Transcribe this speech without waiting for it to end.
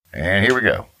And here we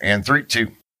go. And 3,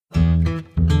 2.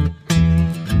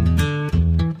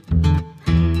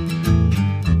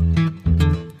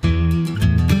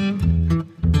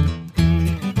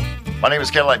 My name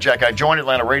is Cadillac Jack. I joined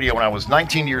Atlanta Radio when I was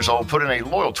 19 years old, put in a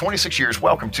loyal 26 years.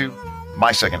 Welcome to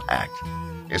My Second Act.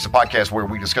 It's a podcast where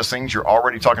we discuss things you're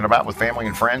already talking about with family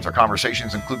and friends. Our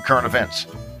conversations include current events,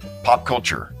 pop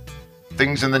culture,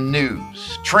 things in the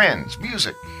news, trends,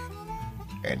 music,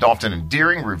 and often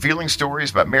endearing, revealing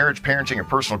stories about marriage, parenting, and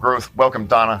personal growth. Welcome,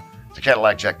 Donna, to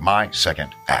Cadillac Jack, My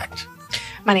Second Act.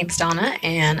 My name's Donna,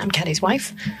 and I'm Caddy's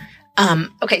wife.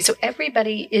 Okay, so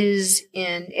everybody is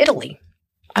in Italy.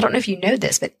 I don't know if you know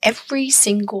this, but every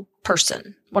single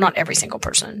person, well, not every single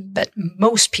person, but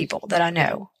most people that I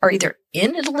know are either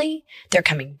in Italy, they're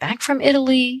coming back from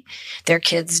Italy, their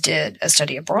kids did a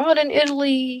study abroad in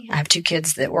Italy. I have 2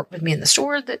 kids that work with me in the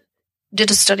store that did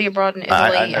a study abroad in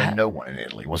Italy. I know no one in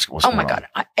Italy. What's oh going my on?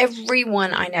 God.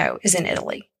 Everyone I know is in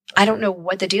Italy. I don't know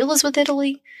what the deal is with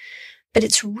Italy, but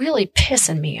it's really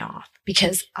pissing me off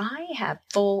because I have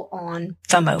full on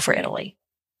FOMO for Italy.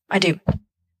 I do.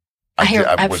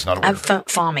 I was not aware. I have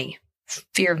FOMI,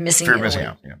 fear of missing Fear Italy. of missing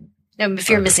out. Yeah. No,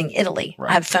 fear of missing Italy.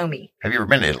 Right. I have FOMI. Have you ever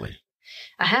been to Italy?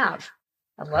 I have.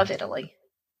 I love Italy.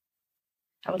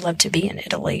 I would love to be in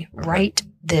Italy right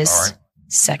this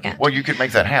second. Well, you could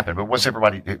make that happen, but what's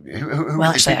everybody? Who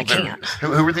Well, are these actually, I people can't.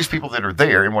 Who are these people that are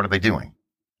there, and what are they doing?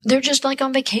 They're just like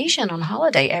on vacation, on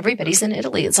holiday. Everybody's in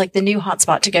Italy. It's like the new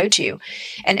hotspot to go to.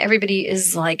 And everybody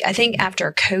is like, I think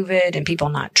after COVID and people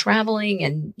not traveling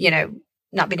and,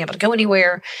 not being able to go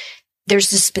anywhere, there's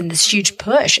just been this huge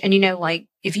push. And, like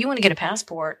if you want to get a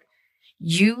passport,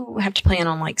 you have to plan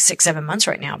on like 6-7 months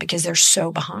right now because they're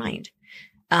so behind.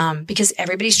 Because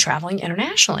everybody's traveling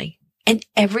internationally and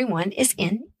everyone is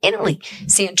in Italy.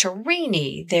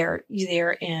 Santorini, they're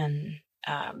in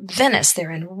Venice,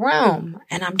 they're in Rome.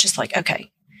 And I'm just like, okay,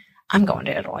 I'm going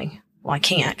to Italy. Well, I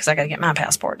can't because I got to get my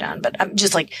passport done. But I'm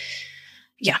just like,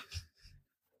 yeah.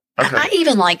 Okay. I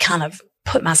even like kind of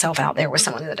put myself out there with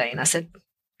someone the other day and I said,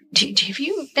 have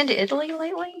you been to Italy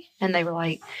lately? And they were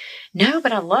like, no,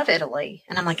 but I love Italy.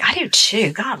 And I'm like, I do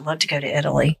too. God, I'd love to go to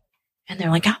Italy. And they're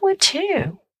like, I would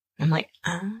too. I'm like,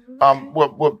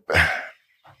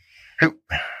 who?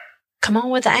 Come on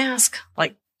with the ask.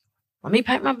 Like, let me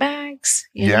pack my bags.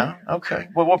 Yeah. Okay.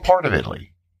 Well, what part of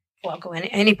Italy? Well, I'll go in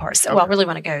any parts. Okay. Well, I really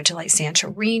want to go to like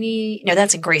Santorini. No,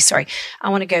 that's in Greece. Sorry. I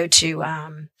want to go to,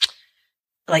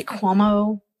 like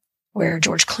Cuomo, where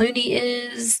George Clooney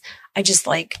is. I just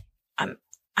like, I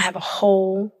have a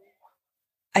whole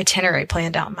itinerary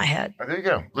planned out in my head. Oh, there you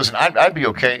go. Listen, I'd be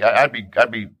okay. I'd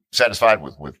be satisfied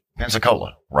with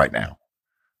Pensacola right now.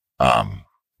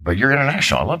 But you're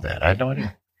international. I love that. I had no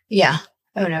idea. Yeah.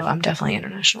 Oh no, I'm definitely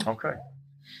international. Okay.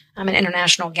 I'm an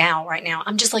international gal right now.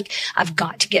 I'm just like, I've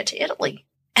got to get to Italy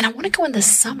and I want to go in the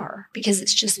summer because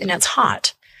it's just, it's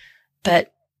hot,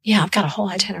 but yeah, I've got a whole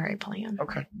itinerary plan.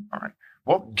 Okay. All right.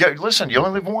 Well, listen, you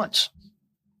only live once.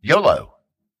 YOLO.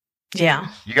 Yeah.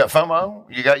 You got FOMO.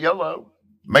 You got YOLO.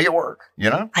 Make it work,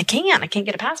 I can't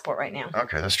get a passport right now.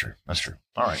 Okay. That's true.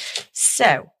 All right.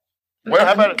 So, well,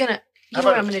 how about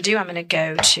what I'm going to do? I'm going to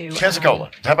go to Pensacola.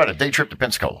 How about a day trip to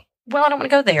Pensacola? Well, I don't want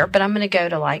to go there, but I'm going to go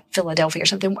to like Philadelphia or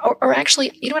something. Or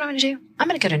actually, you know what I'm going to do? I'm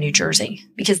going to go to New Jersey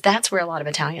because that's where a lot of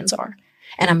Italians are.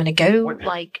 And I'm going to go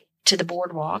to the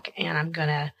boardwalk and I'm going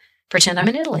to pretend I'm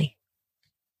in Italy.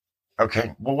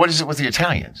 Okay. Well, what is it with the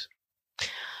Italians?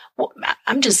 Well,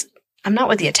 I'm not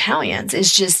with the Italians.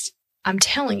 It's just, I'm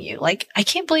telling you, like, I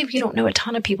can't believe you don't know a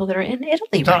ton of people that are in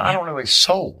Italy right now. I don't know a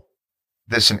soul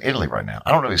that's in Italy right now.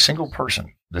 I don't know a single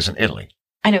person that's in Italy.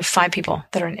 I know 5 people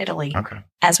that are in Italy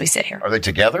as we sit here. Are they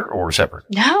together or separate?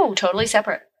 No, totally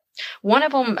separate. One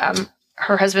of them,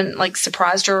 her husband like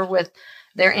surprised her with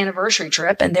their anniversary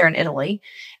trip and they're in Italy.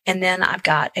 And then I've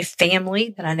got a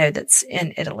family that I know that's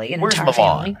in Italy. Where's entire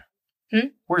Milan?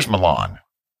 Family. Where's Milan?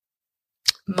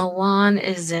 Milan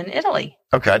is in Italy.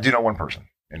 Okay. I do know one person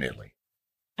in Italy.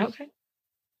 Okay.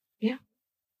 Yeah.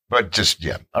 But just,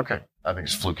 yeah. Okay. I think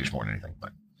it's flukish more than anything,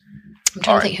 but. I'm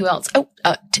trying to think who else. Oh,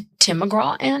 Tim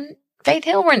McGraw and Faith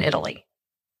Hill were in Italy.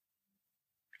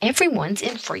 Everyone's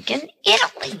in freaking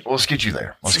Italy. Well, let's get you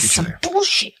there.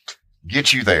 Bullshit.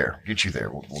 Get you there.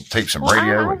 We'll tape some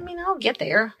radio. I'll get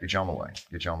there. Get you on the way.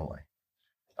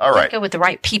 All right. Go with the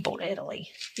right people to Italy.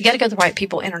 You got to go with the right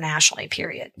people internationally,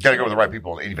 period. You got to go with the right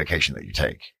people on any vacation that you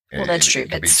take. Well, that's true,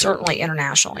 but certainly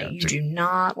internationally. You do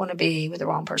not want to be with the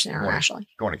wrong person internationally.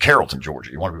 Going to Carrollton,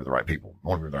 Georgia, you want to be with the right people. You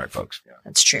want to be with the right folks. Yeah.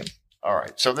 That's true. All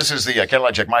right. So this is the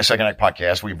Cadillac Jack, My Second Act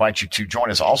podcast. We invite you to join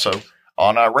us also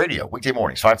on radio, weekday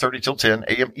mornings, 5:30 till 10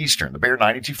 a.m. Eastern. The Bear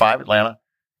 92.5 Atlanta,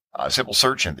 Simple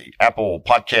search in the Apple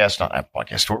Podcast, not Apple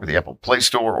Podcast Store, but the Apple Play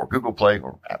Store or Google Play,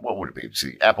 or what would it be? It's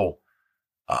the Apple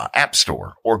App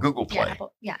Store or Google Play.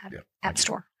 App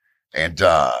Store. And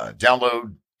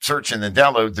search and then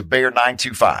download the Bear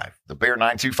 925. The Bear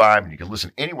 925, and you can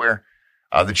listen anywhere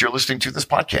that you're listening to this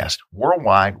podcast.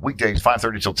 Worldwide, weekdays,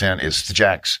 5:30 till 10 is the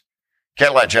Jacks.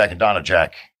 Cadillac Jack and Donna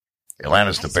Jack.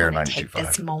 Atlanta's the Bear 925. Take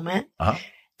this moment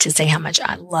to say how much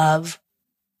I love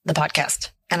the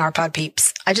podcast and our pod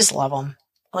peeps. I just love them.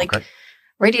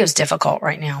 Radio's difficult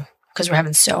right now because we're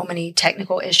having so many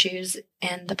technical issues,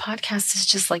 and the podcast is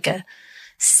just like a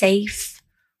safe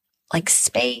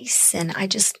space. And I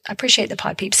just appreciate the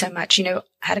pod peeps so much. I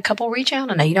had a couple reach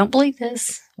out. I know you don't believe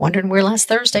this, wondering where last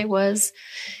Thursday was.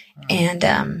 And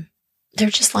they're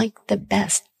just like the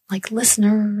best, like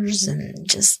listeners, and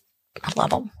just, I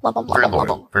love them. Love them.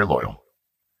 Very loyal.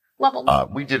 Love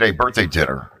them. We did a birthday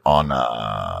dinner on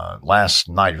last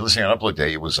night. If you're listening on Upload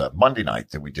Day, it was Monday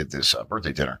night that we did this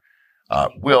birthday dinner.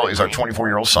 Will is our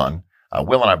 24-year-old son.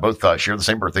 Will and I both share the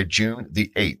same birthday, June the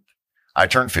 8th. I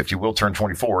turned 50. Will turned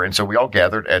 24. And so we all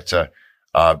gathered at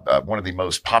one of the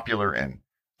most popular and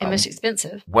most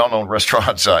expensive, well-known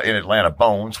restaurants in Atlanta,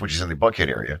 Bones, which is in the Buckhead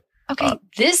area. Okay,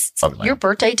 your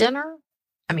birthday dinner,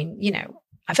 I mean,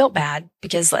 I felt bad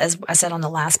because, as I said on the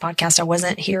last podcast, I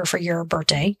wasn't here for your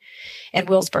birthday and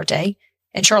Will's birthday,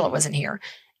 and Charlotte wasn't here.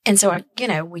 And so,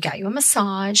 we got you a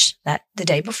massage the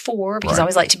day before, because I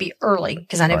always like to be early,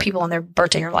 because I know people on their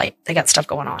birthday are they got stuff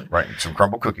going on. Right, and some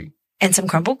crumble cookie. And some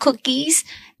crumble cookies.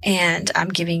 And I'm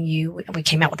giving you, we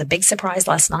came out with a big surprise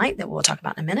last night that we'll talk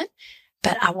about in a minute.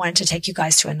 But I wanted to take you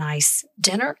guys to a nice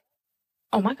dinner.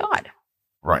 Oh my God.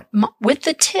 Right. With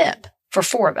the tip for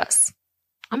 4 of us.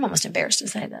 I'm almost embarrassed to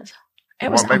say this. It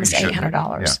was almost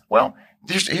 $800. Yeah. Well,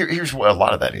 here's what a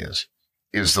lot of that is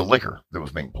the liquor that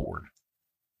was being poured.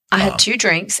 I had 2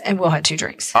 drinks, and Will had 2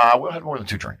 drinks. Will had more than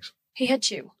 2 drinks. He had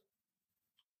 2.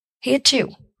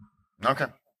 Okay.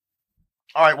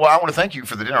 All right. Well, I want to thank you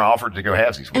for the dinner. I offered to go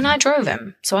halvesies with and you. I drove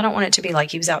him, so I don't want it to be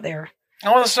like he was out there.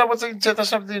 Oh, that's not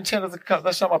the intent of the.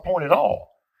 That's not my point at all.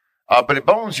 But at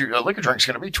Bones, your liquor drink's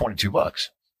going to be $22.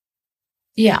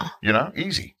 Yeah.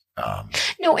 Easy.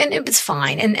 No, and it was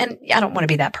fine. And I don't want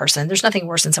to be that person. There's nothing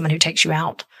worse than someone who takes you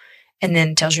out and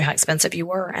then tells you how expensive you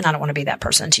were. And I don't want to be that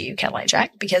person to you, Cadillac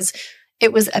Jack, because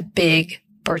it was a big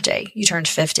birthday. You turned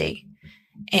 50,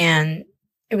 and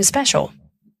it was special.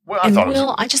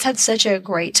 Well, I just had such a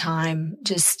great time.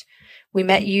 We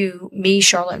met you, me,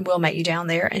 Charlotte, and Will met you down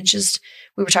there, and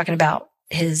we were talking about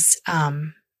his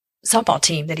softball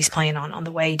team that he's playing on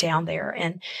the way down there.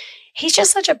 And he's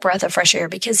just such a breath of fresh air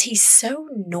because he's so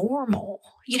normal.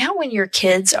 When your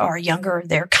kids are younger,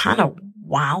 they're kind of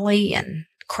wily and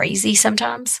crazy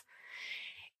sometimes.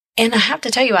 And I have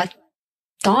to tell you, I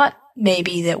thought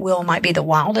maybe that Will might be the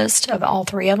wildest of all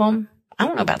 3 of them. I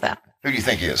don't know about that. Who do you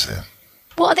think he is then?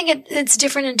 Well, I think it's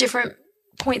different in different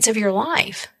points of your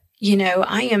life.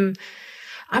 I'm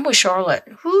with Charlotte.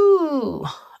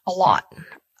 A lot.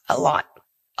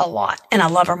 And I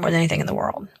love her more than anything in the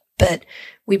world. But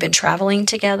we've been traveling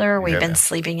together. We've been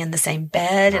sleeping in the same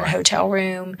bed in a hotel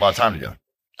room. A lot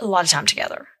of time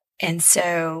together. And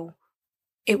so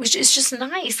it's just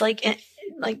nice. Like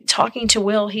talking to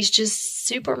Will, he's just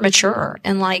super mature.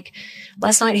 And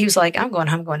last night he was like, I'm going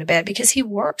home, going to bed, because he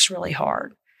works really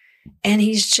hard. And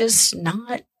he's just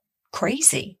not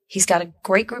crazy. He's got a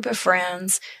great group of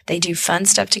friends. They do fun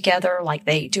stuff together.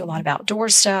 They do a lot of outdoor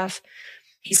stuff.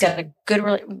 He's got a good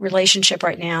relationship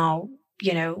right now,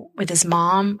 with his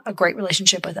mom, a great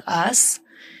relationship with us.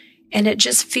 And it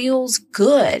just feels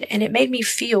good. And it made me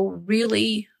feel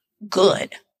really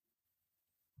good.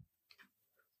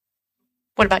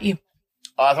 What about you?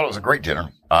 I thought it was a great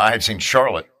dinner. I had seen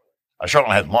Charlotte. Charlotte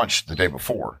and I had lunch the day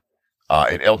before.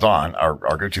 At El Don,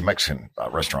 our go-to Mexican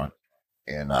restaurant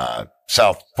in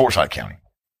South Forsyth County.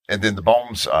 And then the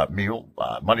Bones meal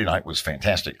Monday night was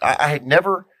fantastic. I had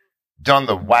never done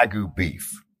the Wagyu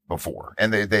beef before.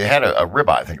 And they had a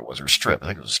ribeye, I think it was, or a strip. I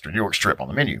think it was a New York strip on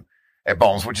the menu at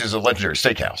Bones, which is a legendary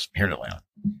steakhouse here in Atlanta.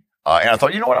 And I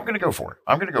thought, you know what? I'm going to go for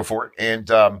it.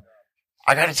 And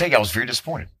I got to tell you, I was very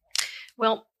disappointed.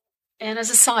 Well, and as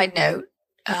a side note,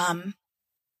 Donna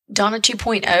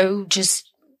 2.0 just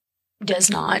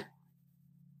does not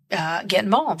get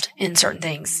involved in certain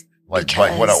things. Like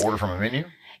what I order from a menu?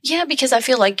 Yeah, because I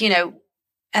feel like,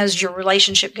 as your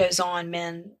relationship goes on,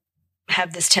 men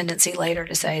have this tendency later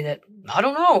to say that, I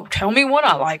don't know, tell me what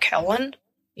I like, Helen,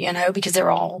 because they're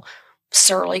all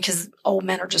surly, because old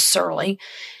men are just surly.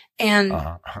 And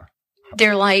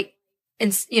they're like,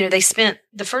 they spent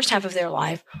the first half of their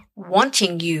life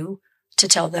wanting you to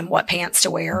tell them what pants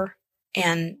to wear,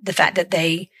 and the fact that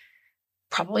they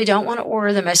probably don't want to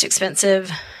order the most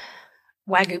expensive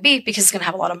Wagyu beef because it's going to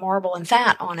have a lot of marble and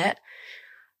fat on it.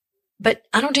 But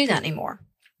I don't do that anymore.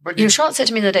 But Charlotte said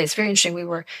to me the other day, it's very interesting. We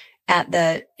were at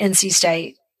the NC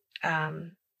State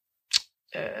college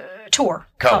tour.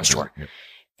 Yeah.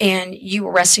 And you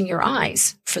were resting your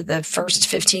eyes for the first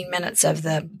 15 minutes of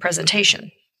the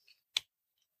presentation.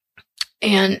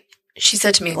 And she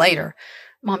said to me later,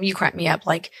 Mom, you cracked me up.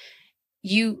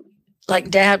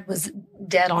 Dad was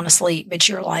dead on asleep, but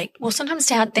you're like, well, sometimes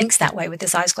Dad thinks that way with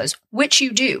his eyes closed, which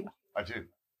you do. I do.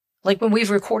 Like when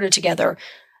we've recorded together,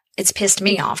 it's pissed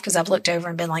me off because I've looked over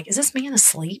and been like, is this man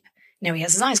asleep? No, he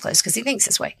has his eyes closed because he thinks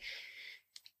this way.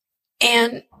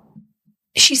 And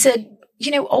she said,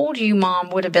 old you,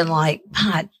 Mom, would have been like,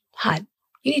 Hide,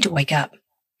 you need to wake up.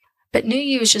 But new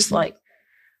you is just like,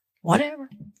 whatever.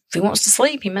 If he wants to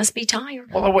sleep, he must be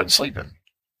tired. Well, I wasn't sleeping.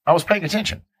 I was paying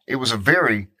attention. It was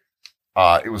very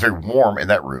warm in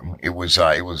that room.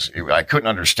 I couldn't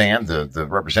understand the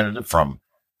representative from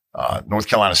North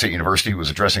Carolina State University who was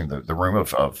addressing the room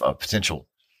of potential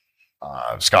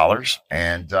scholars.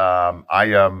 And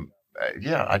I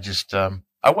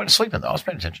wasn't sleeping though. I was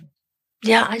paying attention.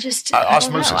 Yeah,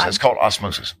 osmosis. It's called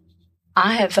osmosis.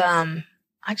 I have, and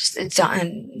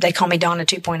they call me Donna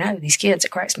 2.0. These kids,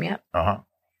 it cracks me up. Uh-huh.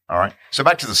 All right. So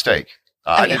back to the steak.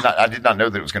 I did not know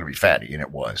that it was going to be fatty, and it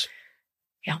was.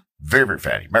 Yeah. Very, very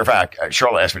fatty. Matter of fact,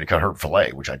 Charlotte asked me to cut her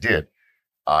filet, which I did.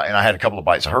 And I had a couple of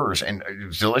bites of hers, and it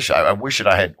was delicious. I wish that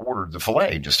I had ordered the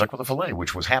filet, just stuck with the filet,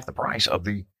 which was half the price of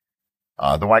the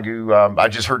Wagyu. I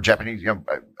just heard Japanese,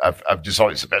 I've just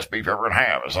thought it's the best beef ever going to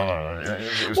have.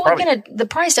 The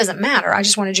price doesn't matter. I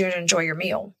just wanted you to enjoy your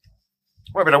meal.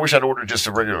 Well, but I wish I'd ordered just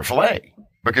a regular filet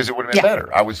because it would have been better.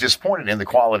 I was disappointed in the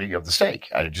quality of the steak.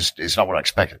 It's not what I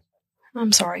expected.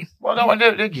 I'm sorry. Well, no, I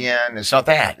did it again. It's not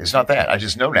that. I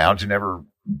just know now to never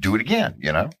do it again,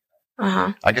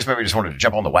 Uh-huh. I guess maybe I just wanted to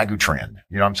jump on the Wagyu trend.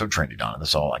 I'm so trendy, Donna.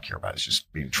 That's all I care about is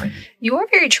just being trendy. You are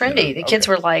very trendy. The kids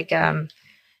were like,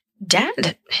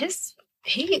 Dad, he's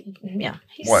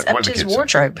upped his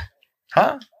wardrobe. Say?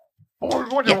 Huh?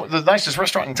 Well, the nicest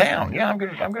restaurant in town. Yeah, I'm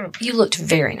gonna. You looked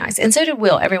very nice, and so did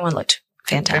Will. Everyone looked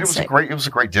fantastic. And it was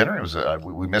a great dinner. It was.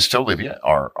 We missed Olivia,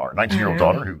 our 19-year-old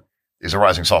daughter, who is a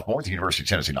rising sophomore at the University of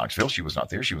Tennessee, Knoxville. She was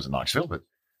not there. She was in Knoxville, but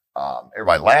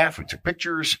everybody laughed. We took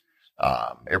pictures.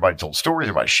 Everybody told stories.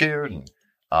 Everybody shared, and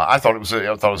I thought it was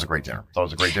a great dinner.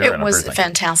 It was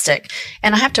fantastic,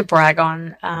 and I have to brag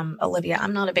on Olivia.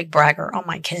 I'm not a big bragger on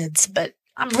my kids, but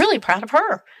I'm really proud of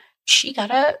her. She got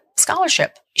a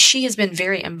scholarship. She has been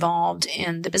very involved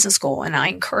in the business school, and I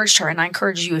encouraged her, and I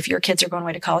encourage you, if your kids are going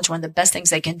away to college, one of the best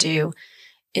things they can do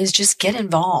is just get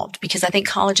involved, because I think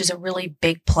college is a really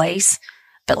big place.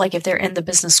 But like if they're in the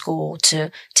business school,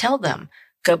 to tell them,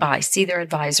 go by, see their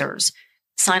advisors,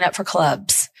 sign up for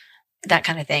clubs, that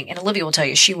kind of thing. And Olivia will tell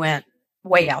you, she went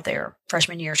way out there.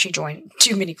 Freshman year, she joined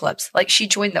too many clubs. Like she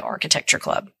joined the architecture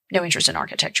club. No interest in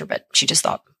architecture, but she just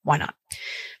thought, why not?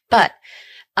 But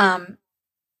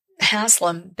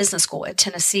Haslam Business School at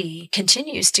Tennessee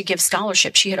continues to give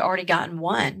scholarships. She had already gotten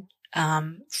one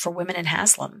for women in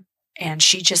Haslam, and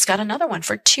she just got another one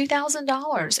for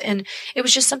 $2,000. And it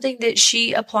was just something that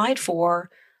she applied for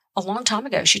a long time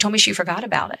ago. She told me she forgot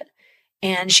about it,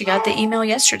 and she got the email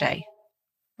yesterday.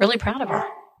 Really proud of her.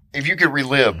 If you could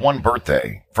relive one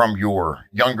birthday from your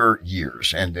younger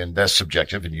years, and that's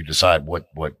subjective, and you decide what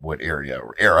area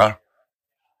or era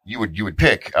you would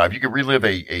pick. If you could relive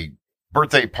a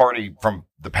birthday party from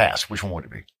the past, which one would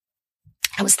it be?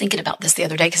 I was thinking about this the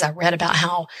other day because I read about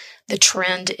how the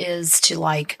trend is to,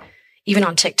 like, even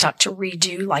on TikTok, to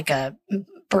redo like a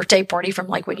birthday party from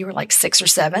like when you were like 6 or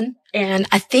 7. And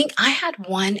I think I had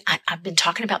one. I've been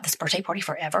talking about this birthday party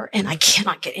forever, and I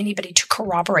cannot get anybody to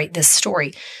corroborate this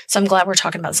story. So I'm glad we're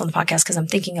talking about this on the podcast, because I'm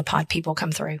thinking a pod people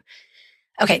come through.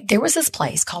 Okay, there was this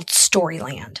place called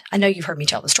Storyland. I know you've heard me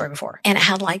tell the story before. And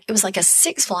it was like a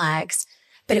Six Flags,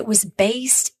 but it was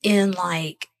based in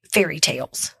like fairy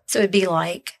tales. So it'd be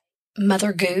like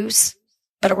Mother Goose,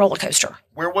 but a roller coaster.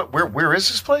 Where is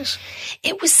this place?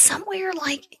 It was somewhere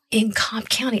like in Cobb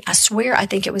County. I swear, I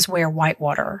think it was where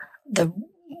Whitewater, the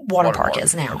water park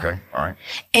is now. Okay, all right.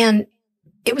 And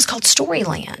it was called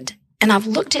Storyland. And I've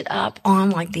looked it up on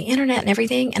like the internet and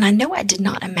everything, and I know I did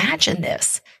not imagine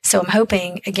this. So I'm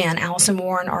hoping, again, Allison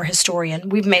Warren, our historian,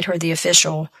 we've made her the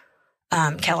official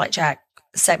Cadillac Jack,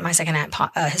 my second act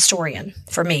historian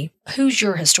for me. Who's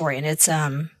your historian? It's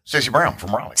Stacey Brown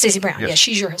from Raleigh. Stacey Brown, yes. Yeah,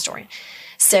 she's your historian.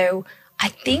 So I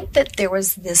think that there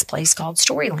was this place called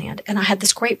Storyland, and I had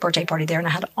this great birthday party there, and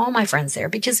I had all my friends there,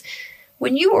 because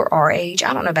when you were our age,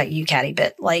 I don't know about you, Caddy,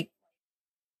 but like,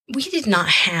 we did not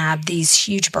have these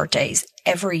huge birthdays.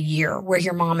 every year where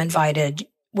your mom invited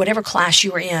whatever class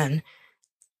you were in,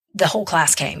 the whole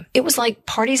class came. It was like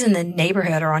parties in the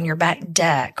neighborhood or on your back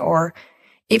deck, or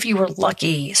if you were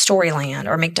lucky, Storyland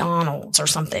or McDonald's or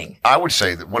something. I would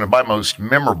say that one of my most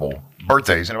memorable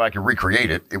birthdays, and if I could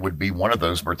recreate it, it would be one of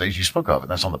those birthdays you spoke of,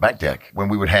 and that's on the back deck when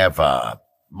we would have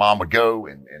Mom would go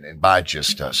and buy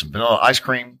just some vanilla ice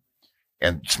cream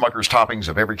and Smucker's toppings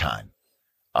of every kind,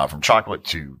 from chocolate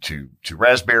to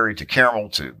raspberry to caramel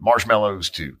to marshmallows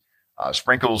to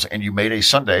sprinkles, and you made a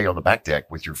sundae on the back deck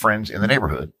with your friends in the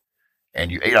neighborhood,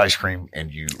 and you ate ice cream,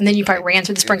 and then you probably ran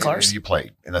through the sprinklers. And you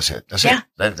played, and that's it. That's it.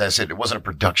 That's it. It wasn't a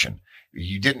production.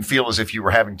 You didn't feel as if you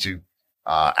were having to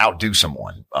outdo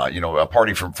someone. A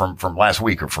party from last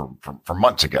week or from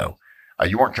months ago.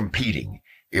 You weren't competing.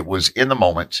 It was in the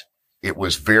moment. It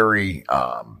was very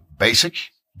basic,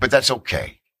 but that's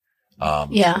okay.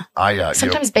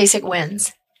 Sometimes basic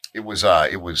wins. It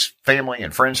was family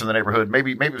and friends from the neighborhood.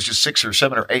 Maybe it was just 6 or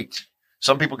 7 or 8.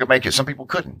 Some people could make it. Some people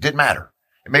couldn't. Didn't matter.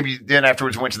 And maybe then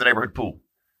afterwards we went to the neighborhood pool.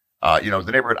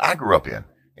 The neighborhood I grew up in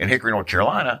Hickory, North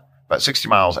Carolina, about 60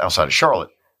 miles outside of Charlotte.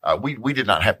 We did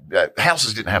not have,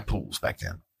 houses didn't have pools back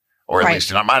then, or at least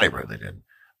in my neighborhood they didn't.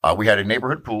 We had a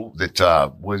neighborhood pool that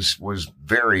was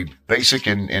very basic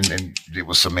and it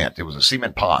was cement. It was a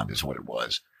cement pond is what it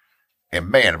was. And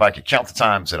man, if I could count the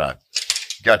times that I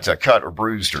got cut or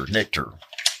bruised or nicked or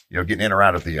getting in or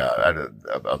out of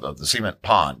the cement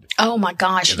pond. Oh my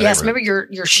gosh! Yes, remember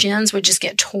your shins would just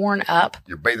get torn up.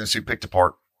 Your bathing suit picked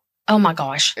apart. Oh my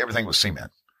gosh! Everything was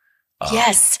cement.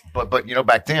 Yes, but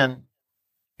back then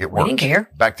it worked. We didn't care.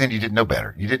 Back then you didn't know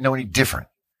better. You didn't know any different.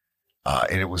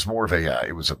 And it was more of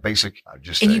it was a basic,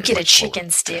 and you get a chicken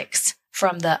sticks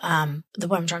from what I'm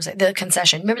trying to say, the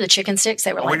concession. Remember the chicken sticks?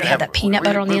 They were they had that peanut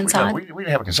butter on the inside. We didn't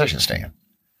have a concession stand.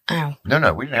 Oh.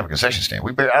 No, we didn't have a concession stand.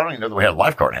 I don't even know that we had a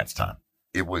lifeguard at the time.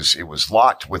 It was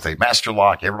locked with a master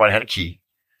lock. Everybody had a key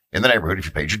in the neighborhood if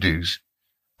you paid your dues.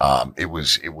 It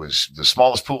was the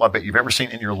smallest pool I bet you've ever seen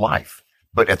in your life.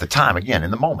 But at the time, again,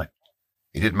 in the moment,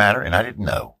 it didn't matter, and I didn't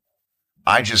know.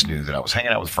 I just knew that I was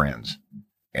hanging out with friends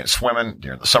and swimming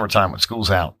during the summertime when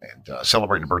school's out, and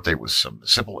celebrating a birthday was something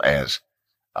as simple as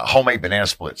homemade banana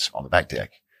splits on the back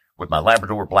deck with my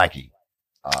Labrador Blackie.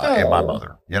 And my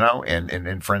mother,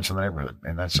 and friends from the neighborhood.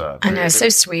 And that's, I know, so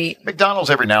sweet. McDonald's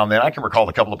every now and then. I can recall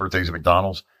a couple of birthdays at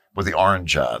McDonald's with the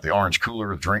orange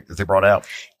cooler of drink that they brought out.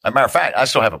 As a matter of fact, I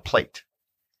still have a plate,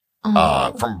 from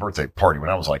a birthday party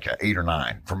when I was like 8 or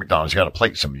 9 from McDonald's. You got a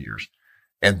plate some years.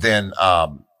 And then,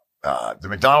 the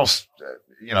McDonald's,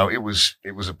 it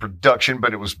was a production,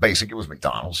 but it was basic. It was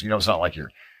McDonald's. It's not like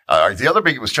the other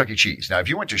big was Chuck E. Cheese. Now, if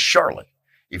you went to Charlotte,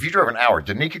 if you drove an hour,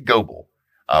 Danica Goebel,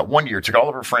 one year took all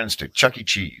of her friends to Chuck E.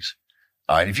 Cheese.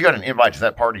 And if you got an invite to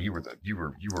that party, you were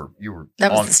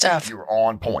that was the stuff. You were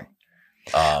on point.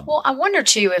 Well, I wonder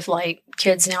too, if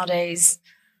kids nowadays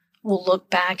will look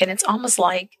back and it's almost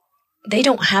like they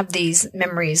don't have these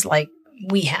memories like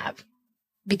we have,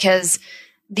 because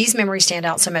these memories stand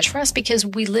out so much for us because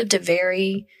we lived a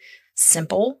very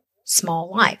simple,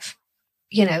 small life.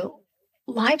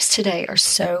 Lives today are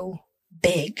so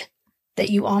big that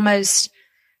you almost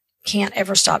can't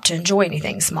ever stop to enjoy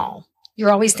anything small.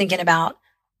 You're always thinking about,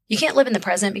 you can't live in the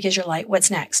present because you're like,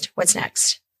 what's next? What's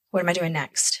next? What am I doing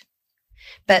next?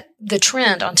 But the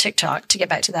trend on TikTok, to get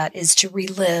back to that, is to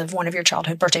relive one of your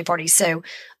childhood birthday parties. So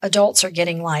adults are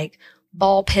getting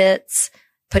ball pits,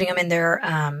 putting them in their,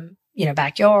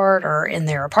 backyard or in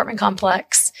their apartment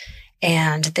complex.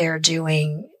 And they're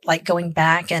doing going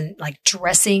back and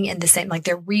dressing in the same,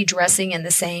 they're redressing in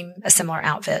a similar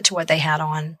outfit to what they had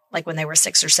on when they were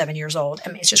 6 or 7 years old. I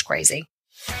mean, it's just crazy.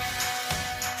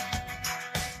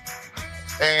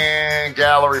 And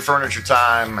gallery furniture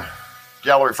time.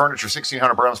 Gallery Furniture,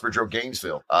 1600 Brownsbridge Road,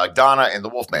 Gainesville. Donna and the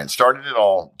Wolfman started it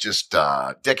all just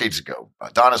decades ago.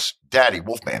 Donna's daddy,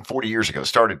 Wolfman, 40 years ago,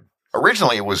 started.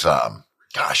 Originally, it was,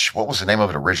 what was the name of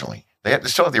it originally? They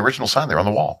still have the original sign there on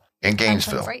the wall. In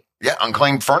Gainesville. Yeah,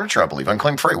 Unclaimed Furniture, I believe.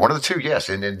 Unclaimed Freight, one of the two, yes.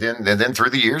 And then through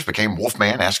the years became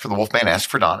Wolfman, asked for the Wolfman, asked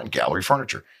for Don, and Gallery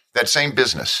Furniture. That same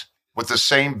business with the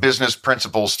same business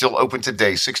principles, still open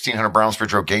today, 1600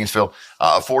 Brownsbridge Road, Gainesville.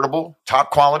 Affordable, top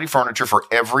quality furniture for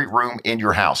every room in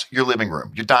your house. Your living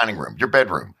room, your dining room, your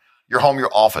bedroom, your home,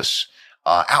 your office.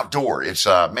 Outdoor. It's,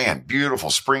 beautiful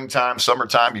springtime,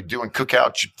 summertime. You're doing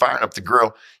cookouts, you're firing up the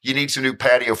grill. You need some new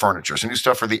patio furniture, some new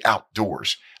stuff for the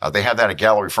outdoors. They have that at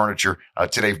Gallery Furniture,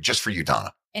 today just for you,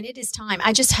 Donna. And it is time.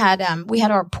 I just had, we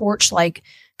had our porch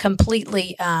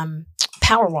completely,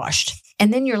 power washed.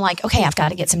 And then you're like, okay, I've got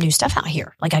to get some new stuff out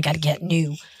here. I got to get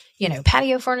new,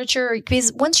 patio furniture,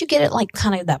 because once you get it, like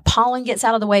kind of that pollen gets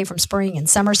out of the way from spring and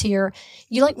summer's here,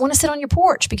 you like want to sit on your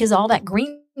porch because all that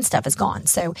green stuff is gone.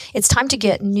 So it's time to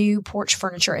get new porch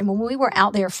furniture. And when we were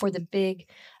out there for the big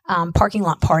parking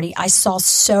lot party, I saw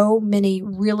so many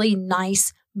really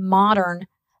nice modern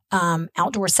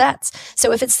outdoor sets.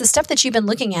 So if it's the stuff that you've been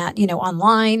looking at,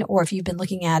 online, or if you've been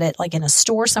looking at it like in a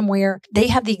store somewhere, they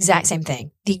have the exact same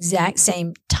thing, the exact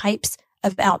same types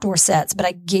of outdoor sets. But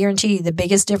I guarantee you the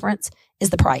biggest difference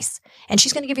is the price. And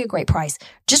she's going to give you a great price.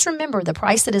 Just remember the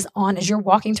price that is on as you're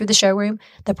walking through the showroom.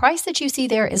 The price that you see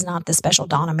there is not the special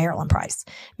Donna Maryland price.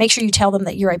 Make sure you tell them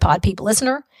that you're a Pod Peep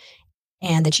listener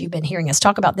and that you've been hearing us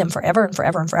talk about them forever and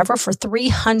forever and forever for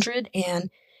 300. And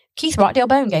Keith Rockdale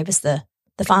Bone gave us the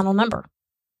final number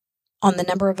on the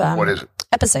number of what is it?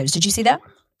 Episodes. Did you see that?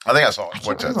 I think I saw it.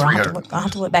 What's 300? I'll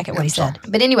have to look back at what he said.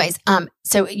 But anyways,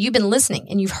 so you've been listening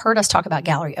and you've heard us talk about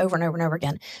Gallery over and over and over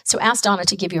again. So ask Donna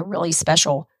to give you a really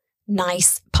special,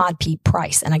 nice Pod Peep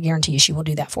price. And I guarantee you she will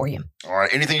do that for you. All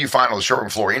right. Anything you find on the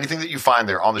showroom floor, anything that you find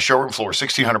there on the showroom floor,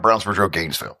 1600 Brownsbridge Road,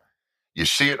 Gainesville. You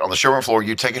see it on the showroom floor,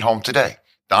 you take it home today.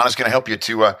 Donna's going to help you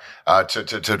to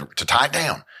tie it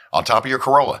down on top of your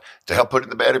Corolla, to help put it in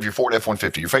the bed of your Ford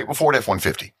F-150, your favorite Ford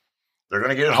F-150. They're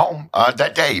going to get it home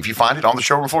that day. If you find it on the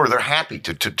showroom floor, they're happy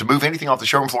to move anything off the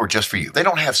showroom floor just for you. They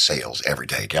don't have sales every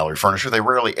day, Gallery Furniture. They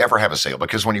rarely ever have a sale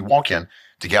because when you walk in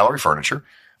to Gallery Furniture,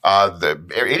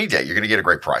 any day you're going to get a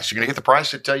great price. You're going to get the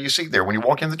price that you see there when you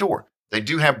walk in the door. They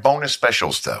do have bonus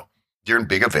specials, though, during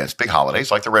big events, big holidays,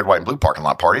 like the Red, White, and Blue Parking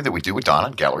Lot Party that we do with Donna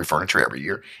and Gallery Furniture every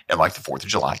year, and like the 4th of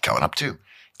July coming up, too.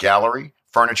 Gallery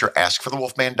Furniture,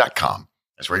 askforthewolfman.com.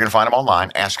 That's where you're going to find them online.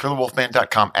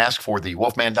 Askforthewolfman.com.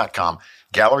 Askforthewolfman.com.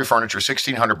 Gallery Furniture,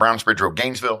 1600 Brownsbridge Road,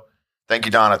 Gainesville. Thank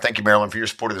you, Donna. Thank you, Marilyn, for your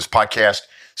support of this podcast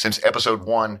since episode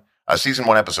 1, season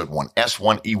 1, episode 1,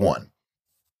 S1E1.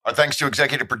 Our thanks to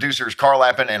executive producers Carl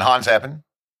Appen and Hans Appen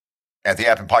at the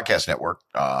Appen Podcast Network.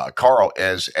 Carl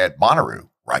is at Bonnaroo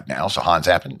right now, so Hans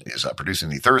Appen is producing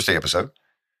the Thursday episode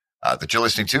that you're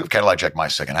listening to of Cadillac Jack, My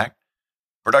Second Act.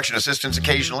 Production assistance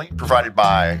occasionally provided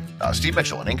by Steve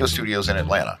Mitchell at Ingo Studios in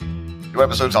Atlanta. New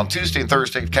episodes on Tuesday and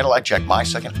Thursday of Cadillac Jack, My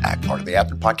Second Act, part of the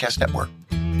Appen Podcast Network.